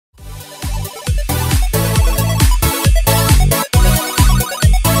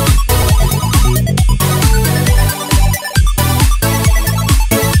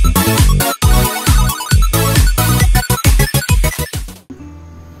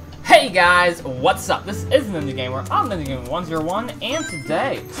Hey guys, what's up? This is Ninja Gamer. I'm Ninja Gamer 101, and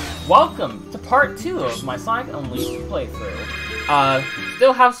today, welcome to part 2 of my Sonic Unleashed playthrough.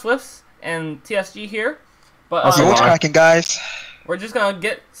 Still have Swifts and TSG here, but what's cracking, guys? We're just gonna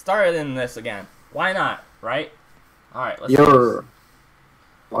get started in this again. Why not, right? All right, let's.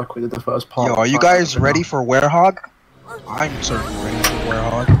 Like we did the first part. Yo, are you guys ready for Werehog? I'm certainly ready for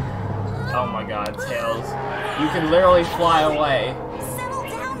Werehog. Oh my God, Tails! You can literally fly away.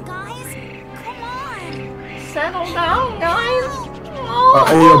 Settle down, guys! Oh.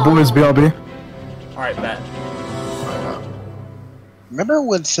 Hey, yo, boys, BRB. Alright, bet. Remember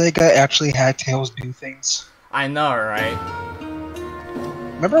when Sega actually had Tails do things? I know, right?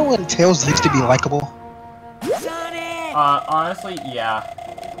 Remember when Tails used to be likable? Honestly, yeah.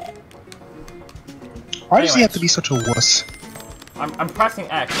 Why does he have to be such a wuss? I'm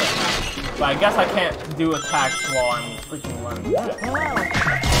pressing X right now, but I guess I can't do attacks while I'm freaking running.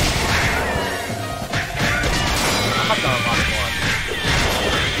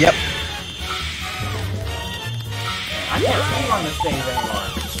 Yep. I can't see on this stage anymore.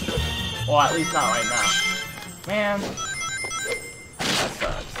 Well, at least not right now. Man, that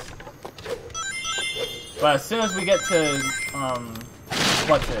sucks. But as soon as we get to,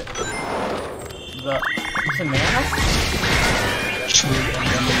 what's it? The bananas?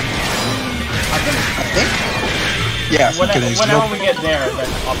 I think. Yeah, whenever we get there, then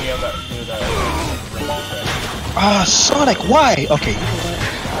I'll be able to do the. Sonic, why? Okay, I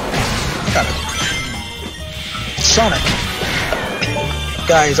got it. Sonic.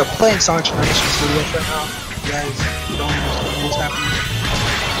 Guys, I'm playing Sonic Generation Studios right now. You guys don't understand what's happening.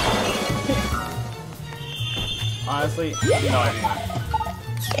 Honestly, no idea.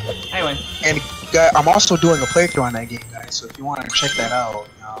 Anyway. And guys, I'm also doing a playthrough on that game, guys, so if you want to check that out,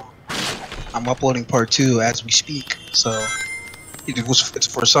 you know, I'm uploading part 2 as we speak, so it's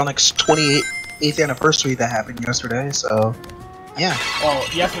for Sonic's 28th anniversary that happened yesterday, so yeah. Well,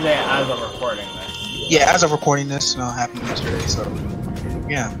 yesterday as of recording this. Yeah, as of recording this, happened yesterday, so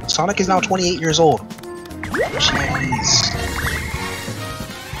yeah. Sonic is now 28 years old. Jeez.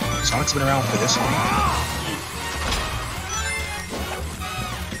 Sonic's been around for this long.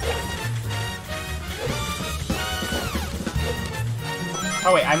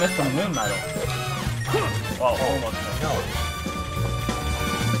 Oh wait, I missed the moon medal. Well, almost missed. No.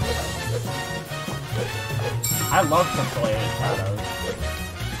 I love pixelated shadows.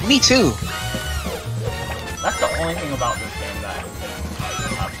 Me too. That's the only thing about this game that I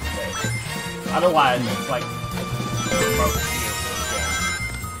have to say. Otherwise, it's like the most beautiful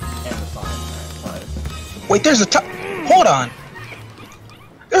game in the Sonic franchise. Wait, there's a top. Hold on.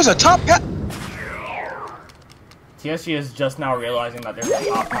 There's a top hat. TSG is just now realizing that there's a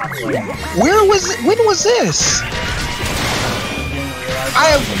top pathway. Where was it? When was this? I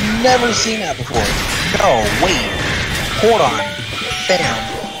have never seen that before. No, wait. Hold on. Bam.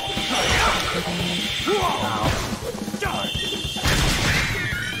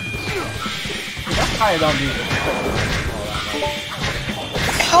 That's how I don't do this.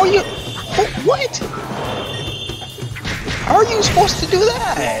 How you? What? How are you supposed to do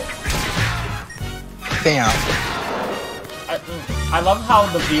that? Bam. I love how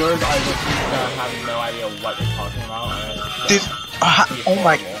the viewers are just gonna have no idea what you're talking about. Oh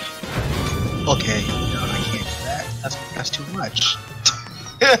my. Okay, no, I can't do that. That's too much.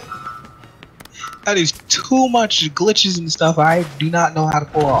 That is too much glitches and stuff I do not know how to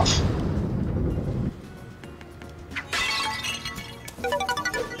pull off.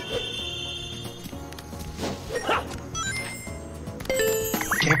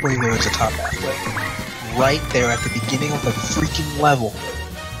 Can't believe there was a top halfway. Right there at the beginning of the freaking level.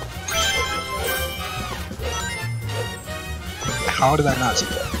 How did I not see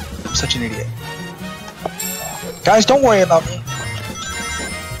that? I'm such an idiot. Guys, don't worry about me.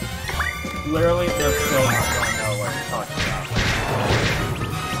 Literally, they're still not gonna know what you're talking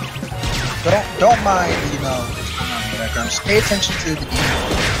about. Don't mind, you know, what's going on in the background. Just pay attention to the game.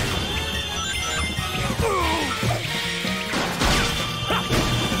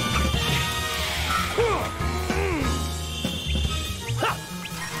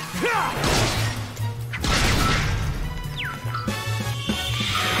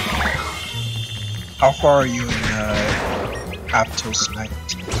 How far are you in Aptos 19?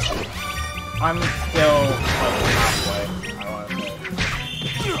 I'm still like halfway, I wanna say.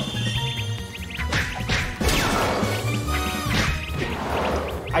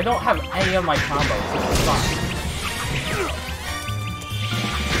 I don't have any of my combos, this is fun.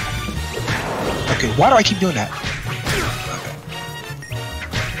 Okay, why do I keep doing that?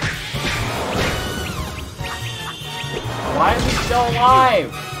 Why is he still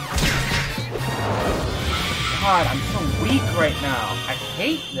alive? God, I'm so weak right now. I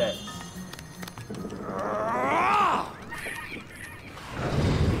hate this.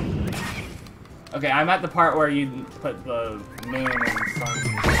 Okay, I'm at the part where you put the moon and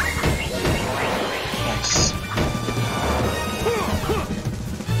sun. Nice.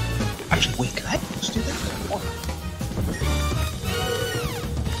 Actually, wait, can I just do that?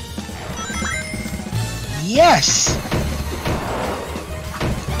 Yes!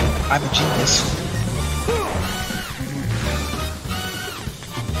 I'm a genius.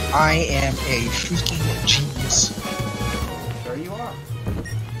 I am a freaking genius. Sure you are.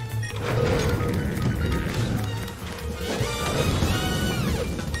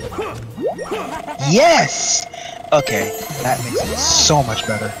 Yes! Okay, that makes it so much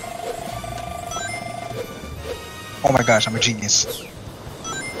better. Oh my gosh, I'm a genius.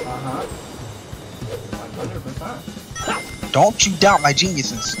 Uh-huh. 100%. Don't you doubt my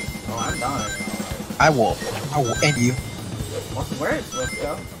geniuses. Oh, I'm dying. I will end you. Where is Swift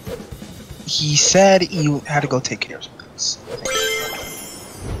go? He said he had to go take care of some things.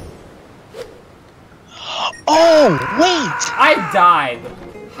 Oh, wait! I died.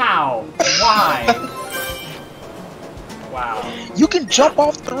 How? Why? Wow. You can jump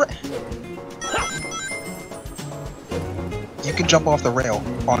off the You can jump off the rail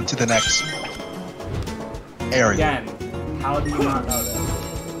onto the next area. Again, how do you not know this?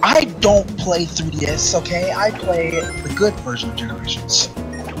 I don't play 3DS, okay? I play the good version of Generations.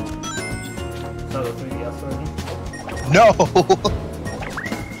 So the 3DS version? No!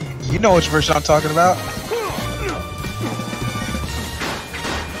 You know which version I'm talking about.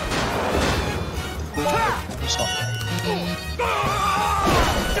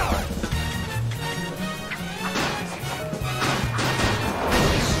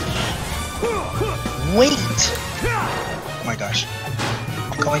 Wait! Oh my gosh.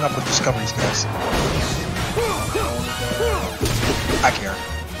 I'm coming up with discoveries, guys. I care.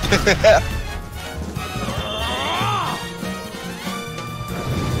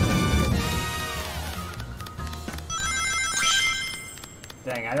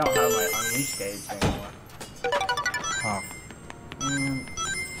 Dang, I don't have my Unleash gauge anymore. Huh.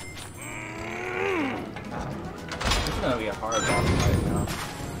 This is gonna be a hard boss fight now.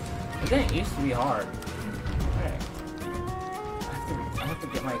 It didn't used to be hard. Okay. I have to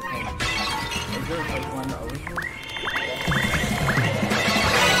get my thing. Is there like one over here?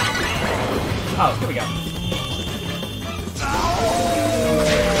 Oh, here we go.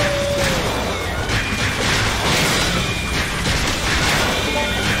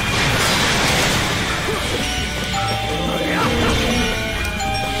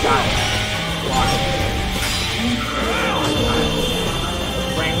 Got it. Watch.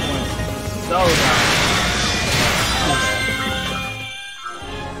 Rank went so down.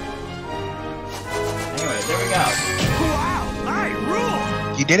 Anyway, there we go. Wow, I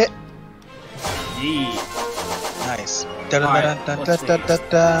rule! You did it? Gee. Nice. Alright, let's see.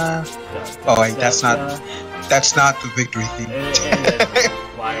 Oh wait, that's not the victory theme. It is.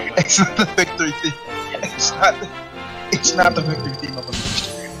 Why? It's not the victory theme. It's not the victory theme of Unleashed.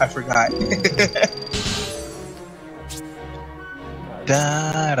 I forgot.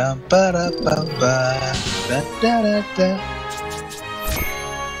 Da da ba da ba ba da da da da.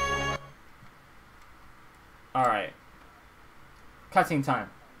 Alright. Cutscene time.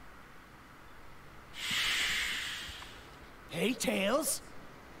 Hey, Tails.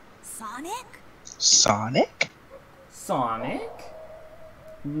 Sonic? Sonic? Sonic?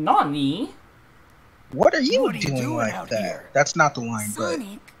 Nani? What are you What are you doing doing like out that? here? That's not the line, but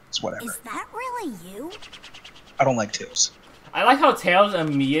Sonic? it's whatever. Is that really you? I don't like Tails. I like how Tails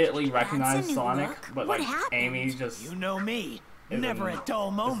immediately recognized new Sonic, look. but What like happened? Amy just You know me. Isn't- Never a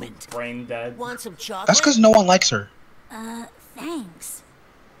dull moment. brain dead. Want some chocolate? That's because no one likes her. Thanks.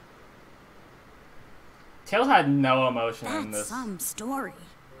 Tails had no emotion in That's this. some story.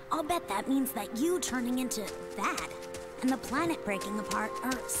 I'll bet that means that you turning into that and the planet breaking apart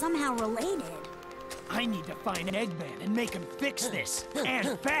are somehow related. I need to find Eggman and make him fix this.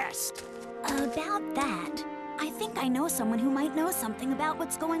 And fast. About that, I think I know someone who might know something about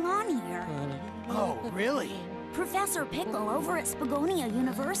what's going on here. Oh, really? Professor Pickle over at Spagonia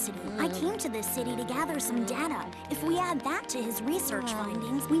University. I came to this city to gather some data. If we add that to his research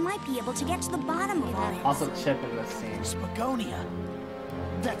findings, we might be able to get to the bottom of all this. Also Chip in this scene. Spagonia.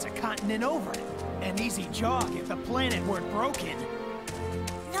 That's a continent over. An easy jog if the planet weren't broken.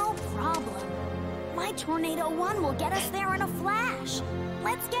 No problem. My Tornado 1 will get us there in a flash.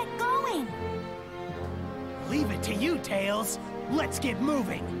 Let's get going. Leave it to you, Tails. Let's get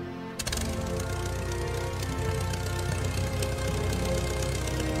moving.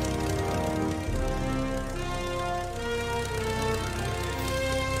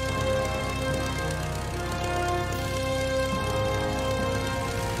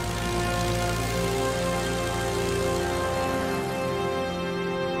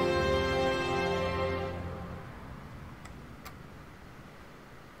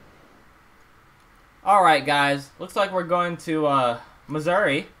 Alright, guys. Looks like we're going to,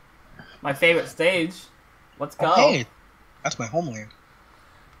 Missouri. My favorite stage. Let's go. Hey, that's my homeland.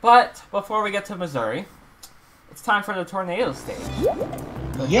 But, before we get to Missouri, it's time for the tornado stage.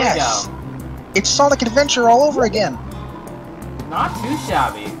 So Yes. here we It's Sonic Adventure all over again. go. Not too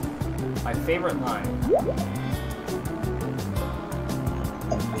shabby. My favorite line.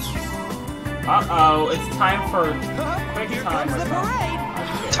 Uh-oh, it's time for quick Here time comes or the something.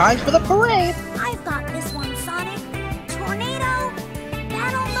 parade. Time for the parade. I've got this one, Sonic. Tornado,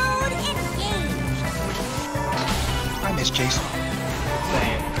 battle mode engaged. I miss Jason.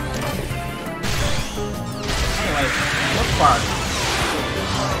 Same. Anyway, let's park.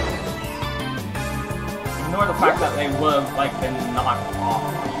 Ignore the fact that they would have, like, been knocked off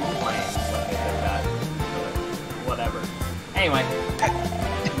the plane when they did that. Whatever. Anyway.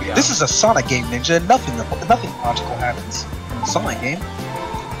 Here we go. This is a Sonic game, Ninja. Nothing logical happens in a Sonic game.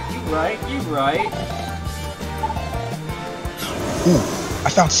 You right, you right. Ooh, I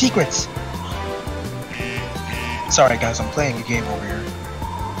found secrets. Sorry, guys, I'm playing a game over here.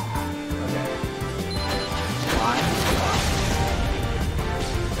 Okay. Why?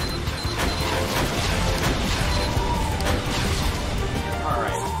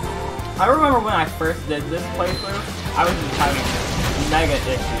 Alright. I remember when I first did this playthrough, I was just having mega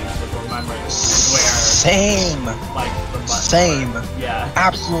issues with remembering where, Same. like, the button Same. were. Yeah.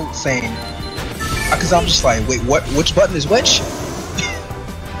 Absolute same. Because I'm just like, wait, what? Which button is which?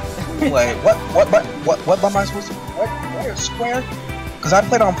 Like, what button am I supposed to? What square? Because I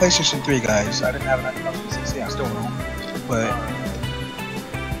played on PlayStation 3, guys. I didn't have an Xbox 360. I still don't. But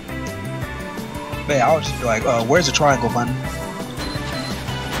yeah, I would just be like, where's the triangle button?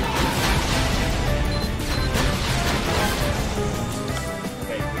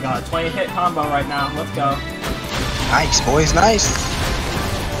 Okay, we got a 20-hit combo right now. Let's go. Nice, boys, nice.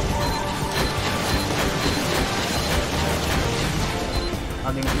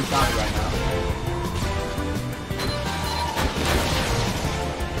 Nothing too shoddy right now.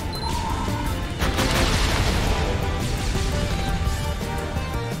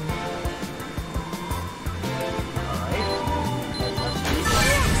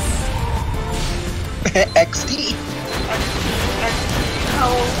 XD.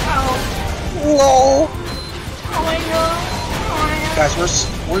 Ow, Lol. ow. Guys,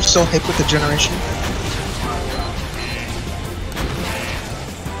 we're so hip with the generation.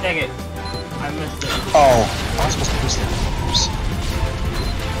 Dang it. I missed it. Oh, I was supposed to boost it. Oops.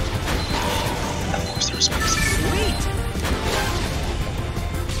 Of course, there was space. Sweet.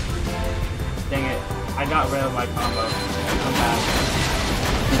 Dang it. I got rid of my combo. I'm bad.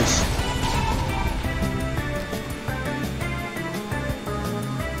 Yes.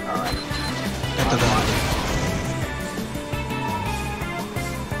 Alright. Get the value.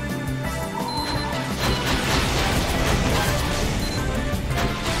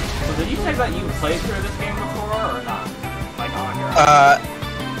 So did you say that you played through this game before or not? Like on your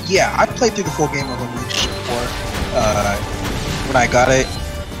Yeah, I played through the full game of Unleashed before. When I got it,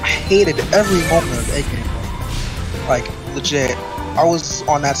 I hated every moment of the game. Like, legit. I was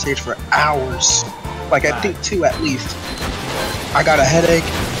on that stage for hours. Like, I think 2 at least. I got a headache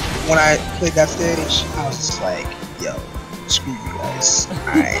when I played that stage. I was just like, yo, screw you guys.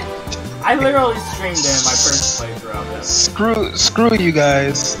 Alright. I literally streamed in my first playthrough of this. Screw you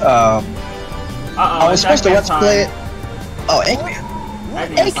guys. Uh-oh, I was supposed to let's play it. Oh, Eggman.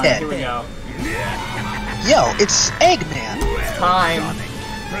 Eggman time. Here we go. Yo, it's Eggman. Time.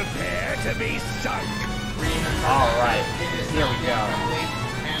 Prepare to be sunk. Alright. Here we go.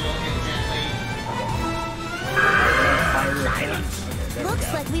 Looks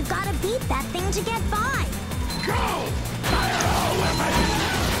like we've got to beat that thing to get by. Go! Fire all weapons!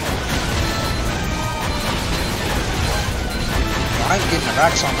 I'm getting the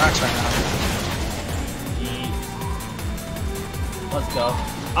racks on racks right now. Let's go.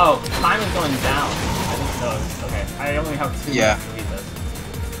 Oh, time is going down. I didn't know. Okay, I only have 2 minutes to beat this.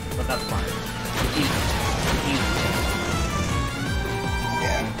 But that's fine. Easy. Easy.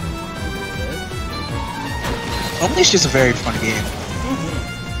 Yeah. Unleashed is a very fun game.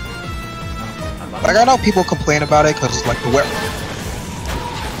 Like, I know people complain about it because, like, the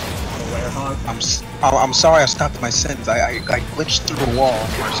I'm sorry I stopped my sentence. I glitched through a wall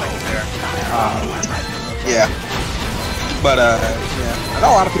for a second there. Yeah. But, yeah. I know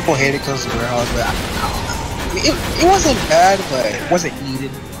a lot of people hate it because of the warehouse, but I mean, it wasn't bad, but it wasn't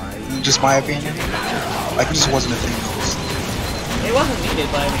needed. Just my opinion. Like, it just wasn't a thing. It wasn't needed,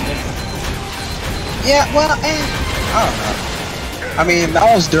 but I mean, yeah, well, I don't know. I mean,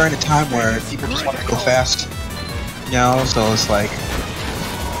 that was during a time where people just wanted to go fast. You know, so it's like,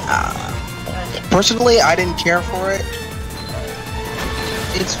 Personally, I didn't care for it.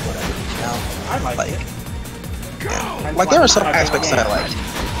 It's whatever, you know. I like it. Like there are some aspects that I like.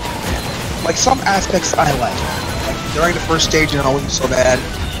 Like some aspects I like. Like during the first stage, it wasn't so bad.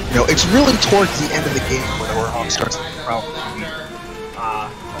 You know, it's really towards the end of the game where the Warhawk starts to be a problem.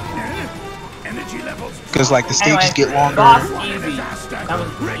 Because like the stages get longer. Boss easy. That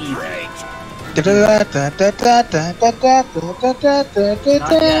was easy.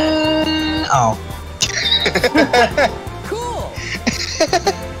 Oh. Cool.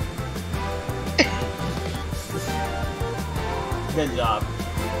 Good job.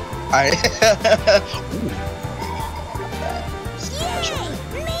 Yay!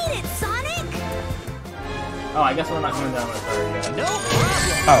 Made it, Sonic! Oh, I guess we're not going down with her yet. No problem.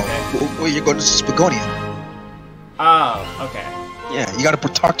 Oh, well, you're going to Spagonia. Oh, okay. Yeah, you gotta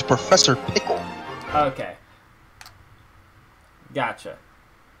talk to Professor Pickle. Okay. Gotcha.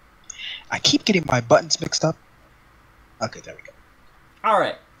 I keep getting my buttons mixed up. Okay, there we go.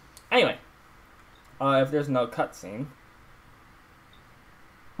 Alright. Anyway. If there's no cutscene.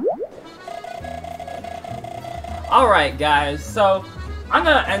 Alright, guys. So, I'm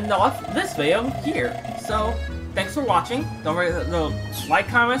gonna end off this video here. So, thanks for watching. Don't forget to like,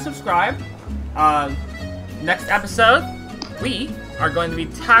 comment, subscribe. Next episode, we are going to be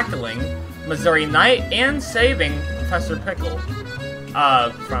tackling Missouri Night and saving Professor Pickle.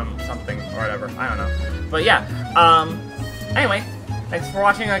 From something or whatever. I don't know. But yeah. Anyway, thanks for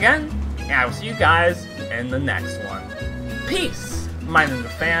watching again. And I will see you guys in the next one. Peace. My name is the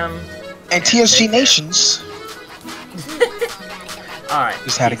fam. And TSG Nations. Alright.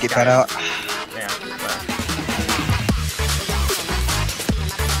 Just had to get that out.